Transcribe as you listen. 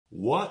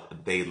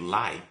what they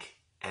like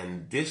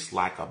and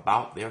dislike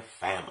about their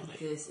family.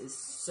 This is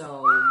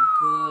so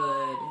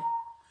good.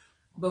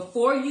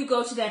 Before you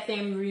go to that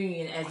family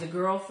reunion, as the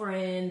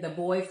girlfriend, the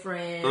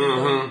boyfriend,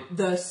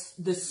 the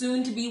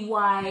soon-to-be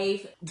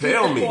wife,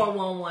 tell me,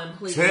 411,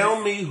 please.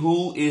 Tell me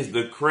who is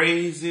the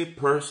crazy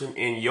person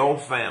in your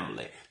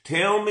family.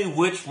 Tell me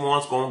which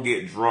one's going to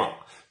get drunk.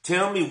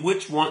 Tell me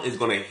which one is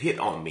going to hit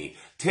on me.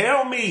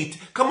 Tell me.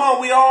 Come on,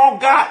 we all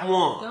got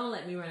one. Don't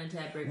let me run into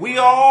that brick We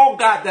wall. all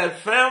got that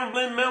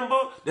family member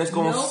that's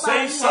going to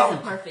say something.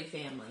 Nobody has a perfect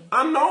family.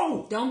 I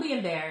know. Don't be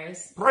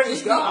embarrassed. Praise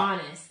Just God. be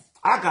honest.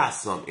 I got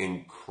some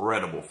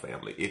incredible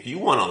family. If you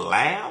want to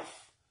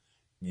laugh,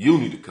 you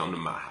need to come to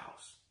my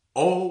house.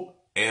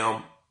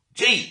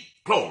 OMG.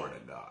 Glory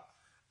to God.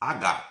 I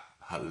got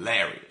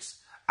hilarious.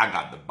 I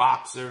got the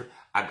boxer.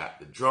 I got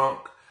the drunk.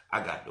 I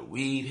got the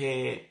weed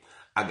head.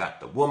 I got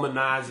the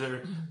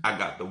womanizer. I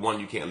got the one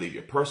you can't leave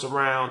your purse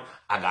around.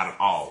 I got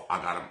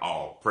them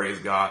all. Praise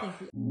God.